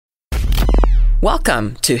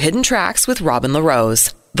Welcome to Hidden Tracks with Robin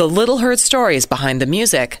LaRose, the little heard stories behind the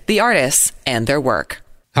music, the artists, and their work.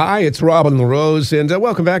 Hi, it's Robin LaRose, and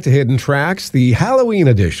welcome back to Hidden Tracks, the Halloween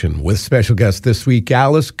edition, with special guest this week,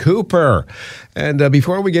 Alice Cooper. And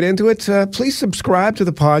before we get into it, please subscribe to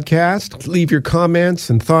the podcast. Leave your comments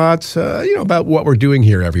and thoughts, about what we're doing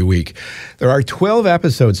here every week. There are 12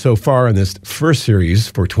 episodes so far in this first series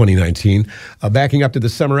for 2019, backing up to the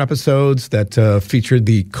summer episodes that featured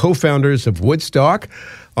the co-founders of Woodstock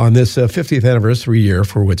on this 50th anniversary year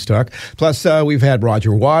for Woodstock. Plus, we've had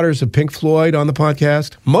Roger Waters of Pink Floyd on the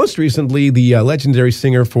podcast. Most recently, the legendary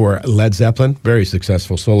singer for Led Zeppelin, very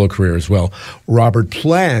successful solo career as well, Robert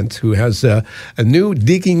Plant, who has a new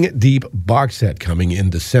Digging Deep box set coming in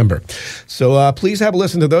December. So please have a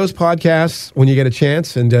listen to those podcasts when you get a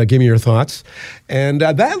chance and give me your thoughts. And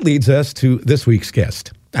that leads us to this week's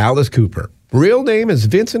guest, Alice Cooper. Real name is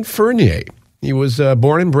Vincent Furnier. He was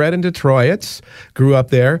born and bred in Detroit, grew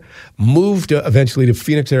up there, moved eventually to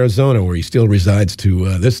Phoenix, Arizona, where he still resides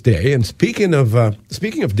to this day. And speaking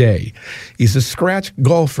of day, he's a scratch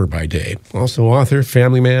golfer by day, also author,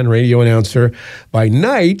 family man, radio announcer. By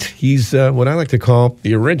night, he's what I like to call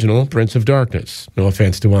the original Prince of Darkness. No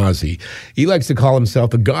offense to Ozzy. He likes to call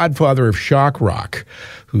himself the godfather of shock rock,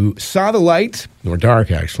 who saw the light, or dark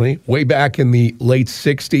actually, way back in the late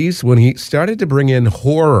 60s when he started to bring in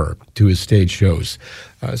horror to his stage shows,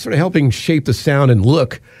 sort of helping shape the sound and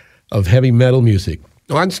look of heavy metal music.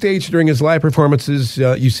 On stage during his live performances,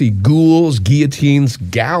 you see ghouls, guillotines,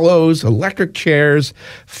 gallows, electric chairs,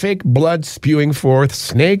 fake blood spewing forth,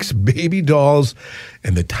 snakes, baby dolls,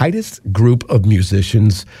 and the tightest group of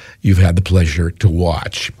musicians you've had the pleasure to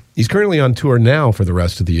watch. He's currently on tour now for the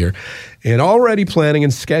rest of the year and already planning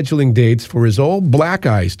and scheduling dates for his Old Black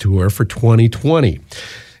Eyes tour for 2020.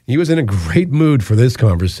 He was in a great mood for this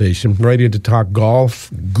conversation, ready to talk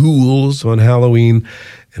golf, ghouls on Halloween,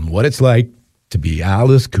 and what it's like to be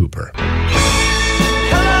Alice Cooper.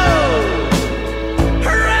 Hello!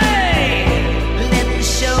 Hooray! Let the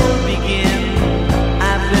show begin.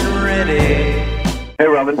 I've been ready. Hey,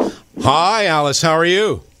 Robin. Hi, Alice. How are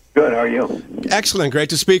you? Good. How are you? Excellent. Great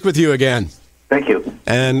to speak with you again. Thank you.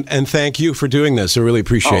 And thank you for doing this. I really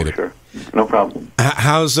appreciate it. Sure. No problem.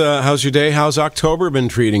 How's your day? How's October been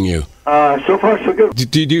treating you? So far, so good.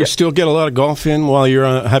 Do you still get a lot of golf in while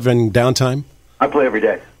you're having downtime? I play every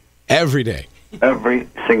day. Every day? Every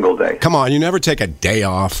single day. Come on, you never take a day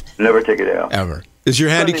off. Never take a day off. Ever. Is your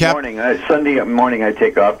handicap? Sunday morning I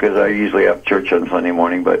take off because I usually have church on Sunday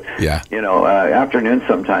morning. But, yeah. Afternoon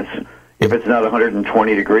sometimes, if it's not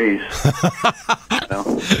 120 degrees.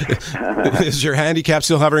 Is your handicap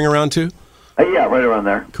still hovering around too? Yeah, right around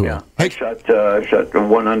there. Cool. Yeah. I shot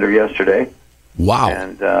one under yesterday. Wow.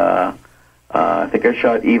 And I think I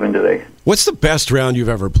shot even today. What's the best round you've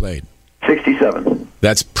ever played? 67.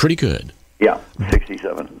 That's pretty good. Yeah,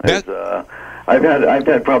 67. I've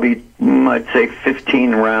had probably, I'd say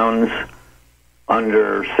 15 rounds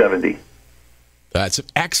under 70. That's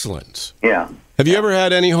excellent. Yeah. Have you ever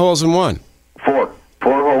had any holes in one? Four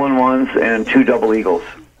hole-in-ones and 2 double eagles.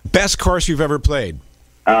 Best course you've ever played?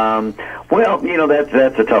 Well,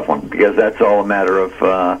 that's a tough one because that's all a matter of,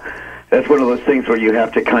 that's one of those things where you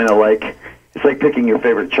have to kind of it's like picking your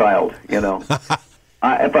favorite child,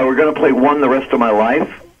 If I were going to play one the rest of my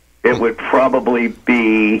life, it would probably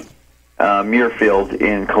be Muirfield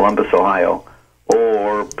in Columbus, Ohio,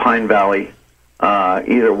 or Pine Valley.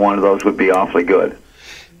 Either one of those would be awfully good.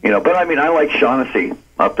 But I mean, I like Shaughnessy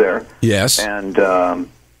up there. Yes. And,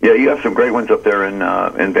 you have some great ones up there in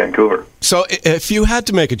Vancouver. So if you had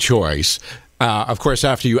to make a choice, of course,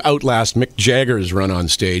 after you outlast Mick Jagger's run on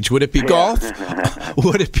stage, would it be golf?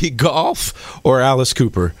 Would it be golf or Alice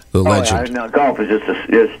Cooper, the legend? No, golf is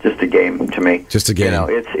just a game to me. Just a game.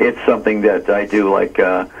 It's something that I do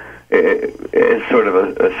it's sort of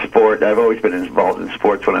a sport. I've always been involved in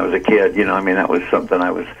sports when I was a kid. That was something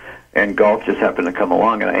and golf just happened to come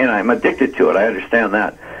along, and I'm addicted to it. I understand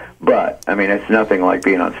that. But, I mean, it's nothing like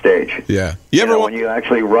being on stage. Yeah. When you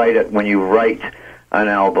actually write an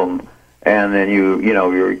album, and then you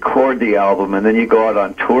record the album, and then you go out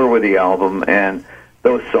on tour with the album, and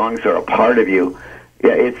those songs are a part of you.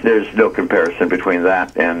 Yeah, there's no comparison between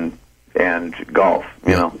that and golf,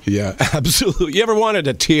 Yeah, absolutely. You ever wanted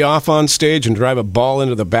to tee off on stage and drive a ball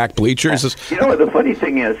into the back bleachers? The funny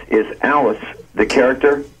thing is Alice, the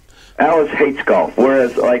character, Alice hates golf,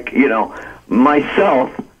 whereas,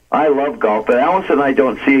 myself, I love golf, but Alice and I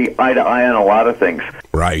don't see eye to eye on a lot of things.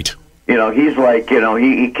 Right. He's like,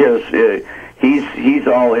 he cares. He's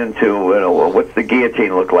all into, what's the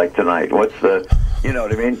guillotine look like tonight? What's the, you know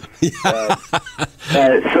what I mean?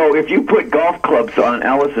 So if you put golf clubs on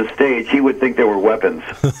Alice's stage, he would think they were weapons.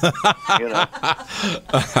 You know?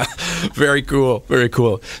 Very cool. Very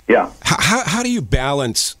cool. Yeah. How do you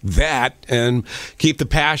balance that and keep the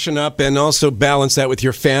passion up and also balance that with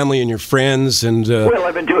your family and your friends? And Well,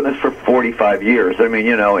 I've been doing this for 45 years. I mean,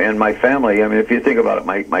 you know, and my family, I mean, if you think about it,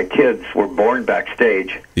 my kids were born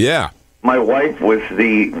backstage. yeah. My wife was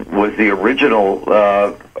the original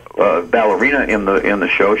ballerina in the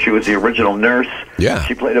show. She was the original nurse. Yeah.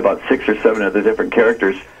 She played about 6 or 7 of the different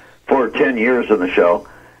characters for 10 years in the show.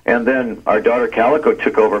 And then our daughter Calico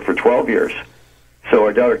took over for 12 years. So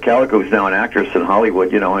our daughter Calico is now an actress in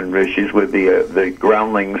Hollywood, you know, and she's with the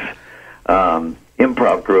Groundlings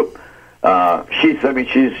improv group.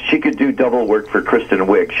 She could do double work for Kristen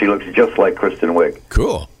Wiig. She looks just like Kristen Wiig.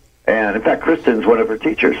 Cool. And in fact, Kristen's one of her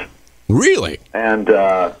teachers. Really? And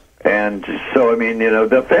so, I mean, you know,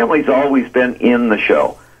 the family's always been in the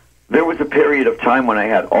show. There was a period of time when I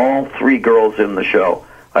had all 3 girls in the show.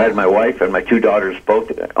 I had my wife and my 2 daughters,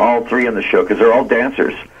 all 3 in the show, because they're all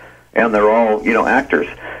dancers, and they're all, you know, actors.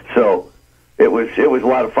 So it was a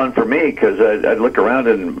lot of fun for me, because I'd look around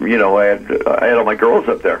and, you know, I had all my girls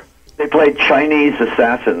up there. They played Chinese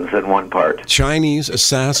assassins in one part. Chinese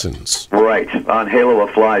assassins. Right. On Halo of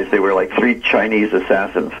Flies, they were like 3 Chinese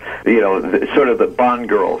assassins. You know, sort of the Bond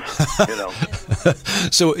girls, you know.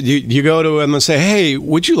 So you go to them and say, hey,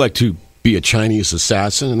 would you like to be a Chinese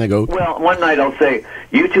assassin? And they go, Well, one night I'll say,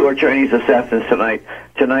 you 2 are Chinese assassins tonight.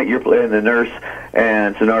 Tonight you're playing the nurse.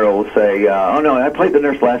 And Sonaro will say, oh, no, I played the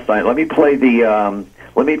nurse last night. Let me play the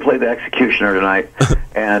executioner tonight.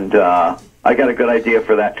 And I got a good idea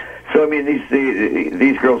for that. So, I mean,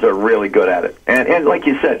 these girls are really good at it. And like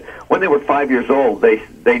you said, when they were 5 years old,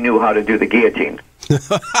 they knew how to do the guillotine.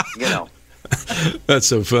 You know. That's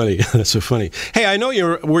so funny. That's so funny. Hey, I know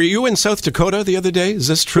were you in South Dakota the other day? Is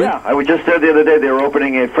this true? Yeah, I was just there the other day. They were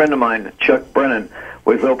opening, a friend of mine, Chuck Brennan,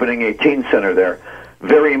 was opening a teen center there.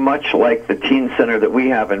 Very much like the teen center that we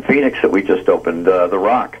have in Phoenix that we just opened, The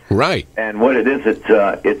Rock. Right. And what it is,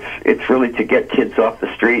 it's really to get kids off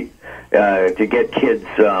the street, to get kids,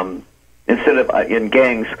 instead of in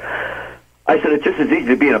gangs. I said it's just as easy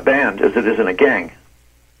to be in a band as it is in a gang.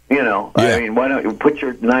 You know, Yeah. I mean, why don't you put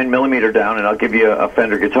your 9mm down and I'll give you a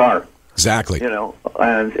Fender guitar. Exactly. You know,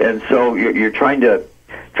 and so you're trying to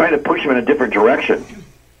push them in a different direction.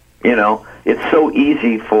 You know, it's so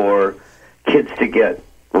easy for kids to get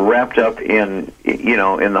wrapped up in, you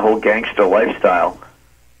know, in the whole gangster lifestyle.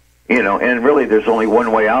 You know, and really there's only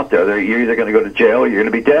one way out there. You're either going to go to jail or you're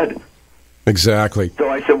going to be dead. Exactly. So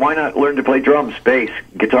I said, why not learn to play drums, bass,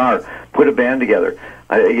 guitar, put a band together?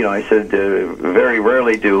 I said, very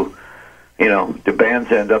rarely do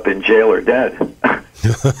bands end up in jail or dead.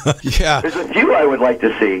 Yeah. There's a few I would like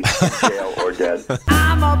to see in jail or dead.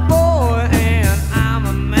 I'm a boy and I'm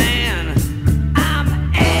a man.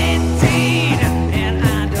 I'm 18 and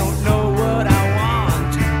I don't know what I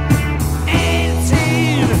want.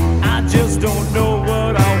 18, I just don't know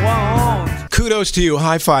what I want. Kudos to you.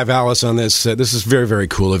 High five, Alice, on this. This is very, very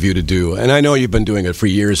cool of you to do. And I know you've been doing it for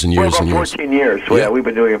years and years Well, and about years. 14 years. Yeah. Yeah, we've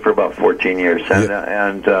been doing it for about 14 years.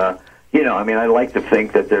 And you know, I mean, I like to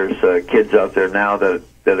think that there's kids out there now that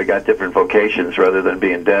have got different vocations rather than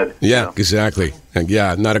being dead. Yeah, you know? exactly. And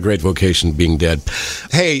yeah, not a great vocation being dead.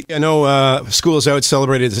 Hey, I know School's Out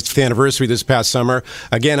celebrated its 5th anniversary this past summer.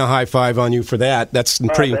 Again, a high five on you for that. That's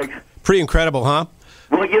pretty incredible, huh?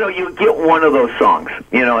 Well, you know, you get one of those songs.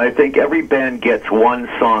 You know, I think every band gets one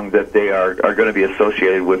song that they are going to be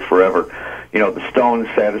associated with forever. You know, the Stones,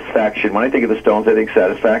 Satisfaction. When I think of the Stones, I think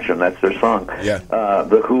Satisfaction. That's their song. Yeah.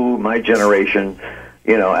 The Who, My Generation.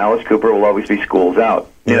 You know, Alice Cooper will always be School's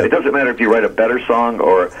Out. You know, it doesn't matter if you write a better song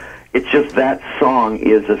or it's just that song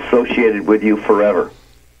is associated with you forever.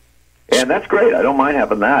 And that's great. I don't mind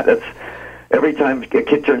having that. That's every time a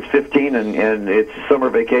kid turns 15 and it's summer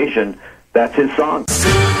vacation, that's his song.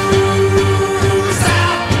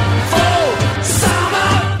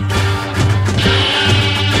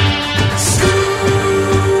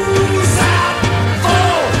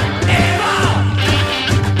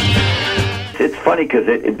 It's funny because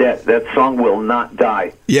that song will not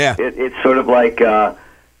die. Yeah. It's sort of like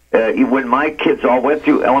when my kids all went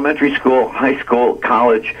through elementary school, high school,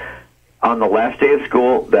 college, on the last day of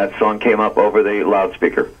school, that song came up over the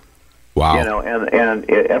loudspeaker. Wow. You know, and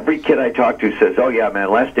every kid I talk to says, "Oh yeah,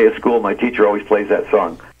 man, last day of school, my teacher always plays that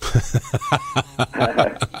song."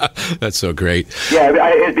 That's so great. Yeah,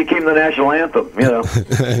 it became the national anthem. You know.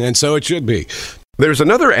 And so it should be. There's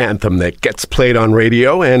another anthem that gets played on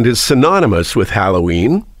radio and is synonymous with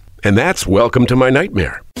Halloween, and that's Welcome to My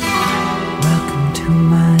Nightmare. Welcome to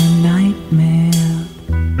my nightmare.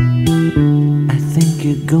 I think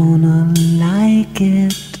you're gonna like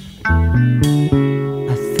it.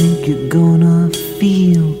 I think you're gonna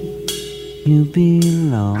feel you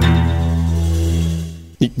belong.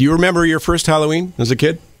 You remember your first Halloween as a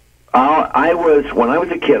kid? When I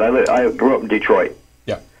was a kid, I grew up in Detroit.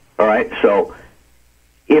 Yeah. All right, so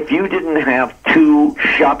if you didn't have 2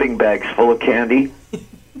 shopping bags full of candy,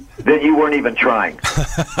 then you weren't even trying.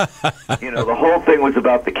 The whole thing was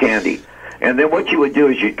about the candy. And then what you would do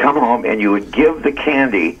is you'd come home and you would give the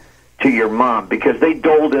candy to your mom because they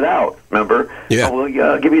doled it out, remember? Yeah. Oh,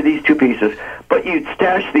 well, I'll give you these 2 pieces. But you'd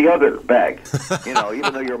stash the other bag,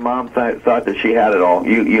 even though your mom thought that she had it all.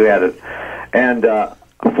 You had it. And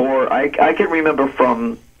I can remember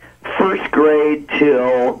from first grade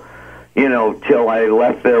till I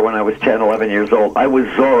left there when I was 10, 11 years old, I was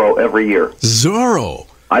Zorro every year. Zorro?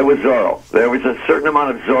 I was Zorro. There was a certain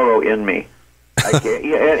amount of Zorro in me.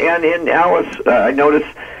 And in Alice, I noticed,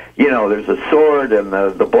 there's a sword and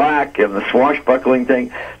the black and the swashbuckling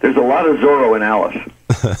thing. There's a lot of Zorro in Alice.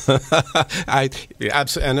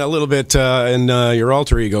 And a little bit in your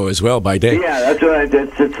alter ego as well by day. Yeah, that's what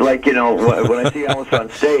it's like, when I see Alice on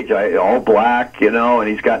stage, all black, and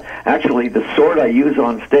he's got, actually, the sword I use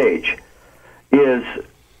on stage is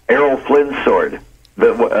Errol Flynn's sword.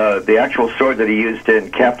 The actual sword that he used in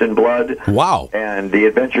Captain Blood. Wow. And The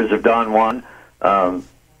Adventures of Don Juan.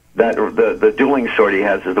 The dueling sword he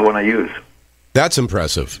has is the one I use. That's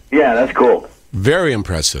impressive. Yeah, that's cool. Very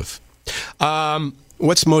impressive.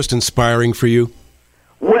 What's most inspiring for you?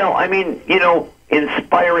 Well,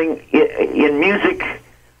 inspiring in music,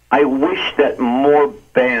 I wish that more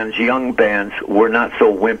bands, young bands, were not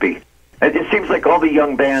so wimpy. It seems like all the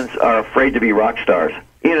young bands are afraid to be rock stars.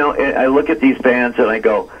 I look at these bands and I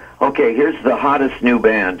go, okay, here's the hottest new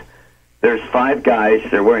band. There's 5 guys,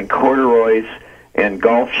 they're wearing corduroys and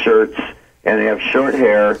golf shirts, and they have short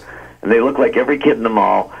hair, and they look like every kid in the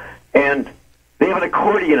mall, and they have an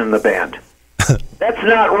accordion in the band. That's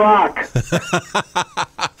not rock.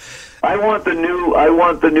 I want the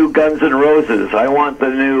new Guns N' Roses. I want the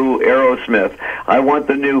new Aerosmith. I want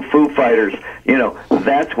the new Foo Fighters.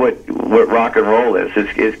 That's what rock and roll is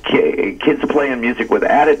kids playing music with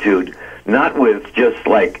attitude, not with just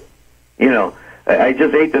like, I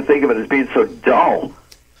just hate to think of it as being so dull.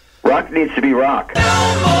 Rock needs to be rock.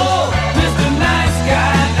 Elmo, Mr. Nice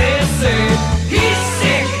Guy, they say. He's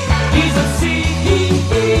sick, he's a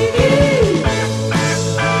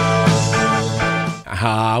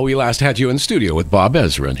We last had you in studio with Bob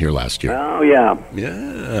Ezrin here last year. Oh, yeah.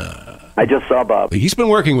 Yeah. I just saw Bob. He's been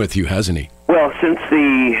working with you, hasn't he? Well, since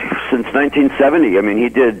 1970. I mean, he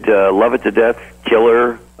did Love It to Death,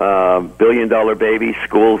 Killer, $1 Billion Baby,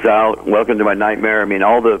 School's Out, Welcome to My Nightmare. I mean,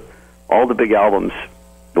 all the big albums.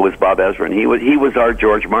 It was Bob Ezrin. He was our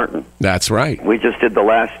George Martin. That's right. We just did the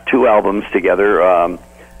last 2 albums together.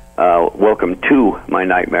 Welcome to My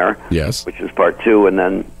Nightmare. Yes. Which is part 2, and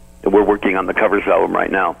then we're working on the covers album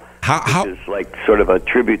right now. How which is like sort of a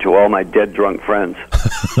tribute to all my dead drunk friends.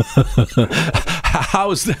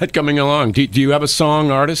 How's that coming along? Do you have a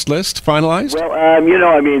song artist list finalized? Well,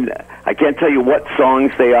 I can't tell you what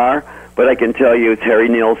songs they are, but I can tell you Terry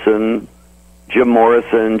Nielsen, Jim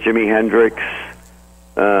Morrison, Jimi Hendrix,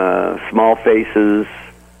 Small Faces.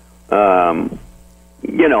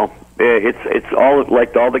 It's all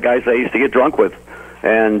like all the guys I used to get drunk with,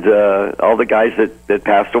 and all the guys that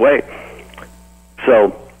passed away.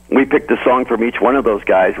 So we picked a song from each one of those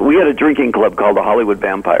guys. We had a drinking club called the Hollywood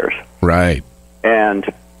Vampires. Right. And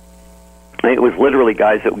it was literally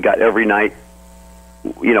guys that got every night,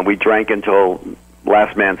 we drank until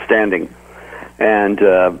last man standing. And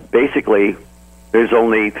basically, there's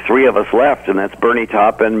only 3 of us left, and that's Bernie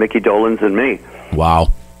Taupin, Mickey Dolenz, and me.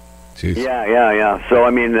 Wow. Jeez. Yeah. So, I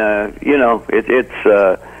mean,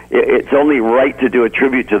 it's only right to do a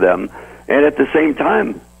tribute to them. And at the same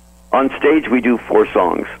time, on stage, we do 4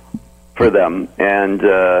 songs for them. And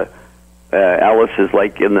Alice is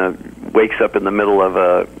like wakes up in the middle of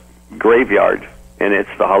a graveyard, and it's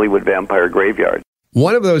the Hollywood Vampire Graveyard.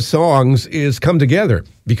 One of those songs is Come Together,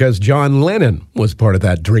 because John Lennon was part of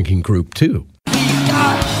that drinking group, too. He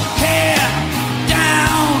got hair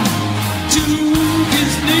down to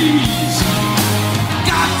his knees.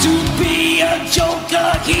 Got to be a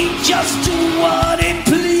joker, he just do what he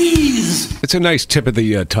please. It's a nice tip of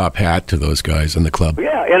the top hat to those guys in the club.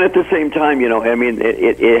 Yeah, and at the same time,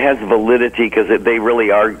 it has validity because they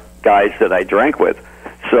really are guys that I drank with.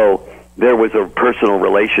 So there was a personal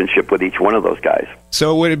relationship with each one of those guys.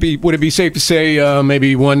 So would it be safe to say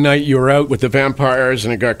maybe one night you were out with the Vampires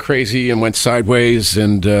and it got crazy and went sideways,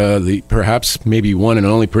 and perhaps maybe one and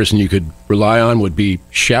only person you could rely on would be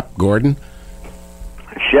Shep Gordon?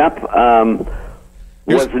 Shep,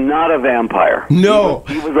 was not a vampire. No.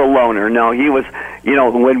 He was a loner. No, he was,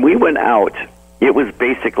 when we went out, it was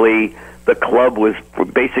basically, the club was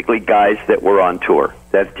basically guys that were on tour,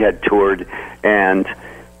 that had toured, and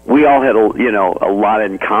we all had, a lot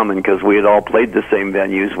in common because we had all played the same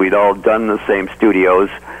venues, we'd all done the same studios,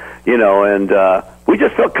 and we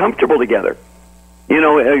just felt comfortable together.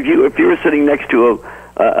 If you were sitting next to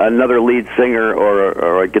another lead singer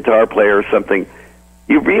or a guitar player or something,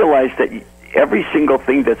 you realize that every single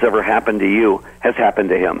thing that's ever happened to you has happened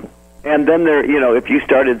to him. And then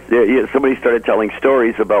if somebody started telling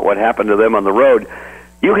stories about what happened to them on the road,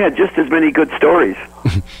 you had just as many good stories.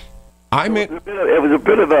 It was a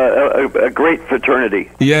bit of a great fraternity.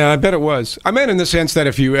 Yeah, I bet it was. I meant in the sense that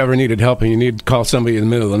if you ever needed help and you needed to call somebody in the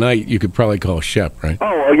middle of the night, you could probably call Shep, right?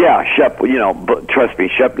 Oh, yeah, Shep, but trust me,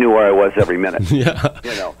 Shep knew where I was every minute. Yeah.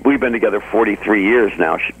 We've been together 43 years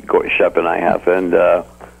now, Shep and I have, and,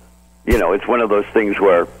 it's one of those things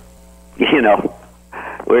where,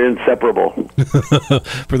 we're inseparable.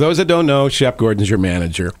 For those that don't know, Shep Gordon's your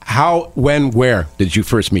manager. How, when, where did you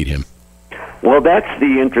first meet him? Well, that's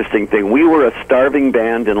the interesting thing. We were a starving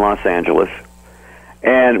band in Los Angeles,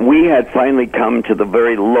 and we had finally come to the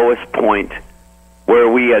very lowest point where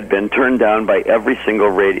we had been turned down by every single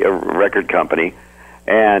record company,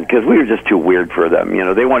 and because we were just too weird for them.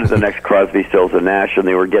 They wanted the next Crosby, Stills, and Nash, and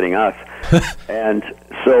they were getting us. And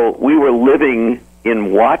so we were living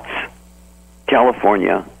in Watts,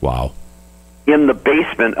 California. Wow. In the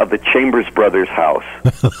basement of the Chambers Brothers' house.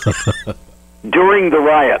 During the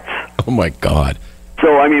riots. Oh, my God.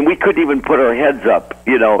 So, we couldn't even put our heads up,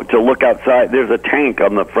 to look outside. There's a tank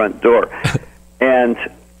on the front door. And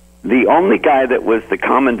the only guy that was the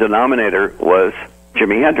common denominator was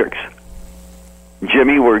Jimi Hendrix.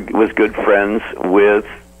 Jimmy was good friends with,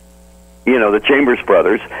 the Chambers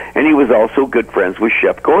Brothers, and he was also good friends with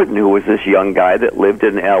Shep Gordon, who was this young guy that lived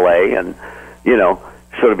in L.A. and,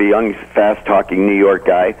 sort of a young, fast-talking New York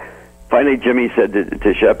guy. Finally, Jimmy said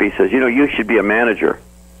to Shep, he says, you should be a manager.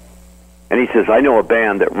 And he says, I know a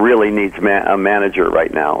band that really needs a manager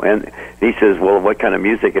right now. And he says, well, what kind of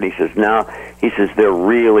music? And he says, no. He says, they're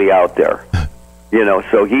really out there.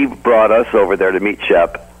 So he brought us over there to meet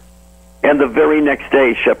Shep. And the very next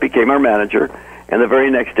day, Shep became our manager. And the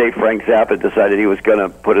very next day, Frank Zappa decided he was going to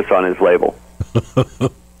put us on his label.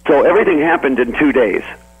 So everything happened in 2 days.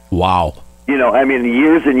 Wow.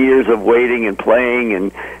 Years and years of waiting and playing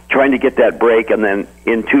and trying to get that break, and then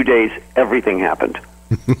in 2 days, everything happened.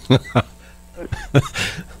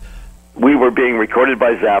 We were being recorded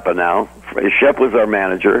by Zappa now. Shep was our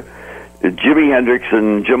manager. Jimi Hendrix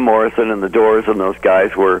and Jim Morrison and the Doors and those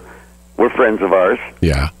guys were friends of ours.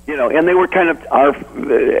 Yeah. And they were kind of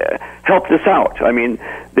helped us out.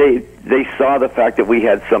 They saw the fact that we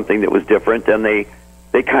had something that was different, and they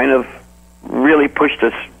kind of really pushed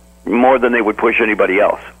us more than they would push anybody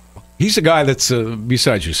else. He's a guy that's,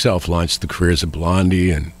 besides yourself, launched the careers of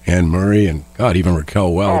Blondie and Anne Murray and, God, even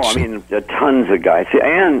Raquel Welch. Tons of guys.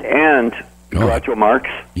 And Groucho Marx.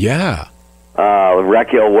 Yeah.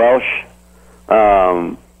 Raquel Welch.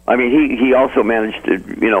 He also managed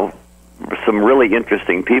to, some really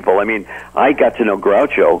interesting people. I got to know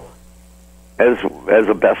Groucho as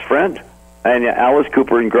a best friend. And Alice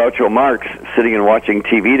Cooper and Groucho Marx sitting and watching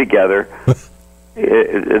TV together.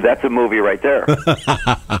 That's a movie right there.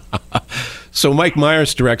 So Mike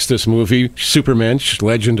Myers directs this movie, Supermensch,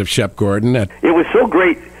 Legend of Shep Gordon. It was so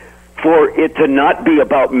great for it to not be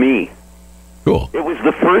about me. Cool. It was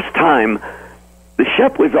the first time. The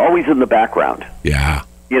Shep was always in the background. Yeah.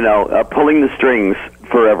 Pulling the strings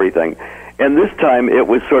for everything. And this time it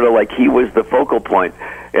was sort of like he was the focal point.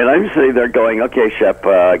 And I'm sitting there going, okay, Shep,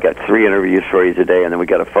 I got 3 interviews for you today, and then we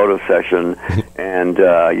got a photo session, and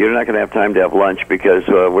you're not going to have time to have lunch because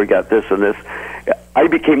we got this and this. I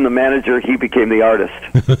became the manager, he became the artist.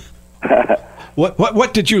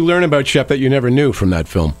 What did you learn about Shep that you never knew from that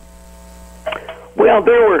film? Well,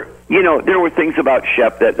 there were things about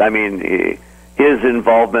Shep that, his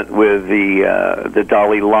involvement with the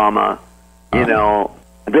Dalai Lama,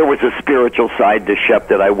 there was a spiritual side to Shep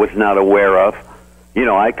that I was not aware of.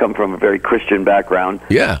 I come from a very Christian background.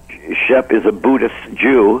 Yeah. Shep is a Buddhist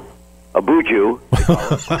Jew, a Boo-Jew,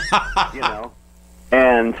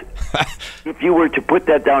 And if you were to put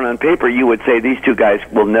that down on paper, you would say these two guys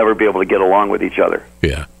will never be able to get along with each other.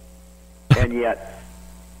 Yeah. And yet,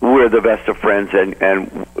 we're the best of friends,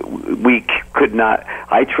 and we could not.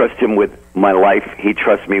 I trust him with my life. He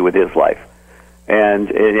trusts me with his life. And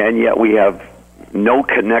yet we have no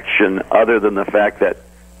connection other than the fact that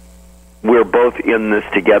we're both in this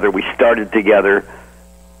together. We started together,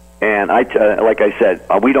 And like I said,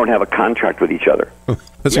 we don't have a contract with each other.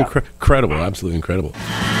 That's incredible, absolutely incredible.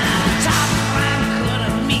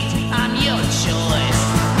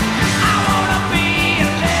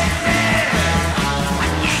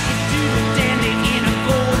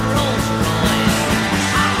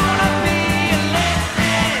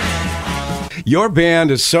 Your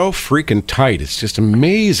band is so freaking tight. It's just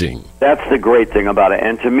amazing. That's the great thing about it.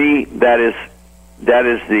 And to me, that is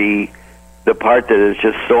the part that is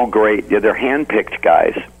just so great. Yeah, they're hand-picked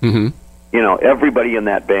guys. Mm-hmm. You know, everybody in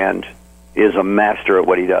that band is a master at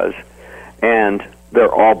what he does. And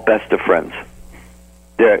they're all best of friends.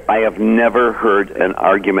 I have never heard an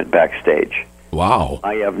argument backstage. Wow.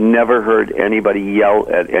 I have never heard anybody yell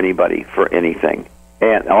at anybody for anything.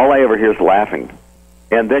 And all I ever hear is laughing.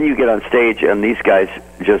 And then you get on stage, and these guys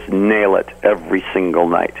just nail it every single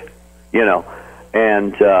night, you know.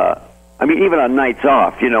 And, I mean, even on nights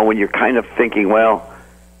off, you know, when you're kind of thinking, well,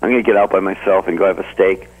 I'm going to get out by myself and go have a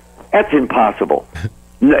steak, that's impossible.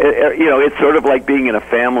 You know, it's sort of like being in a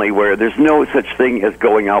family where there's no such thing as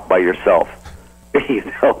going out by yourself. You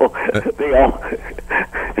know, they all,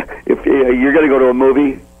 if you're going to go to a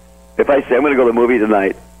movie, if I say I'm going to go to a movie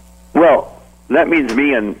tonight, well, that means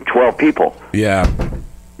me and 12 people. Yeah.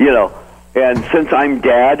 You know, and since I'm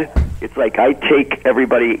dad, it's like I take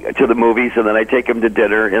everybody to the movies, and then I take them to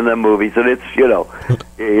dinner in the movies, and it's, you know,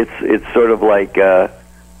 it's sort of like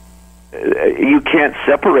you can't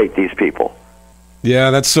separate these people. Yeah,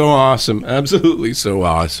 that's so awesome. Absolutely so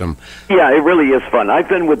awesome. Yeah, it really is fun. I've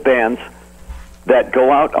been with bands that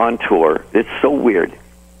go out on tour. It's so weird.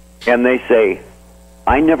 And they say,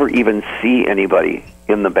 I never even see anybody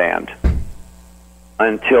in the band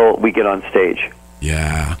until we get on stage.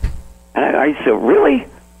 Yeah. And I said, really?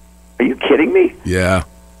 Are you kidding me? Yeah.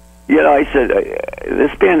 You know, I said,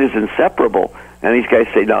 this band is inseparable. And these guys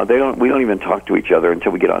say, no, we don't even talk to each other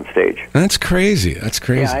until we get on stage. That's crazy. That's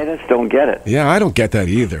crazy. Yeah, I just don't get it. Yeah, I don't get that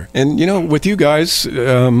either. And, you know, with you guys,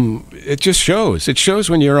 it just shows. It shows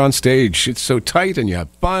when you're on stage. It's so tight and you have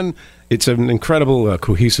fun. It's an incredible,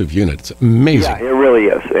 cohesive unit. It's amazing. Yeah, it really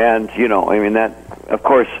is. And, you know, I mean, that, of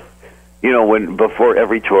course, you know, before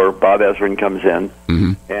every tour, Bob Ezrin comes in,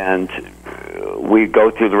 mm-hmm. and we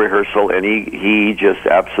go through the rehearsal, and he just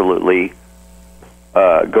absolutely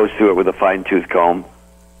goes through it with a fine-tooth comb.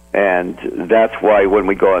 And that's why when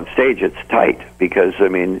we go on stage, it's tight, because, I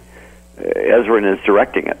mean, Ezrin is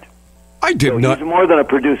directing it. I did not. He's more than a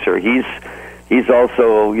producer. He's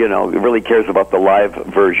also, you know, really cares about the live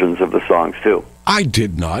versions of the songs, too. I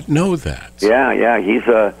did not know that. Yeah, he's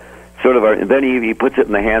a sort of then he puts it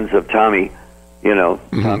in the hands of Tommy, you know,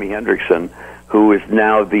 mm-hmm. Tommy Hendrickson, who is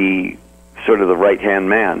now the sort of the right-hand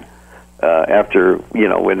man after, you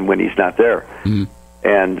know, when he's not there. Mm-hmm.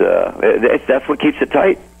 And that's what keeps it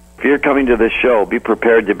tight. If you're coming to this show, be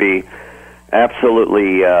prepared to be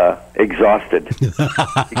absolutely exhausted,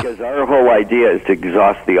 because our whole idea is to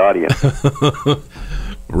exhaust the audience.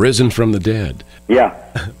 Risen from the dead. Yeah.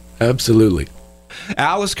 Absolutely.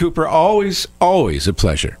 Alice Cooper, always a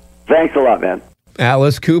pleasure. Thanks a lot, man.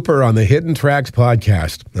 Alice Cooper on the Hidden Tracks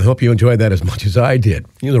podcast. I hope you enjoyed that as much as I did.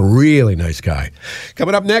 He's a really nice guy.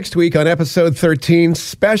 Coming up next week on episode 13,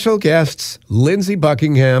 special guests Lindsey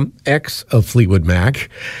Buckingham, ex of Fleetwood Mac,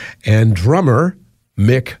 and drummer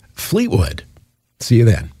Mick Fleetwood. See you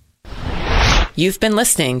then. You've been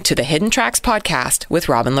listening to the Hidden Tracks podcast with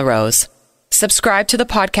Robin LaRose. Subscribe to the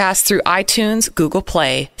podcast through iTunes, Google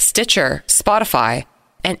Play, Stitcher, Spotify,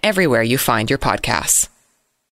 and everywhere you find your podcasts.